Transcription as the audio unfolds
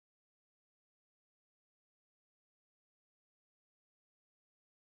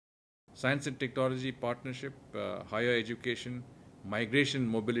Science and technology partnership, higher education, migration,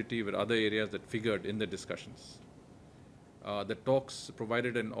 mobility were other areas that figured in the discussions. The talks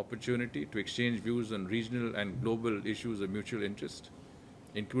provided an opportunity to exchange views on regional and global issues of mutual interest,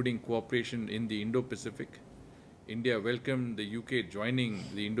 including cooperation in the Indo-Pacific. India welcomed the UK joining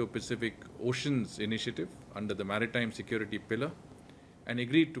the Indo-Pacific Oceans Initiative under the maritime security pillar and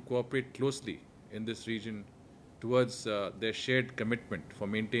agreed to cooperate closely in this region towards their shared commitment for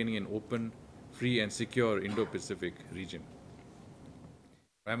maintaining an open, free and secure Indo-Pacific region.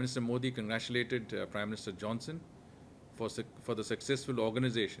 Prime Minister Modi congratulated Prime Minister Johnson for the successful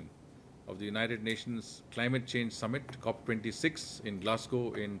organization of the United Nations Climate Change Summit, COP26, in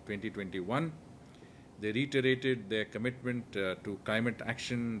Glasgow in 2021. They reiterated their commitment to climate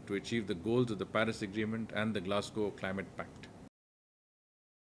action to achieve the goals of the Paris Agreement and the Glasgow Climate Pact.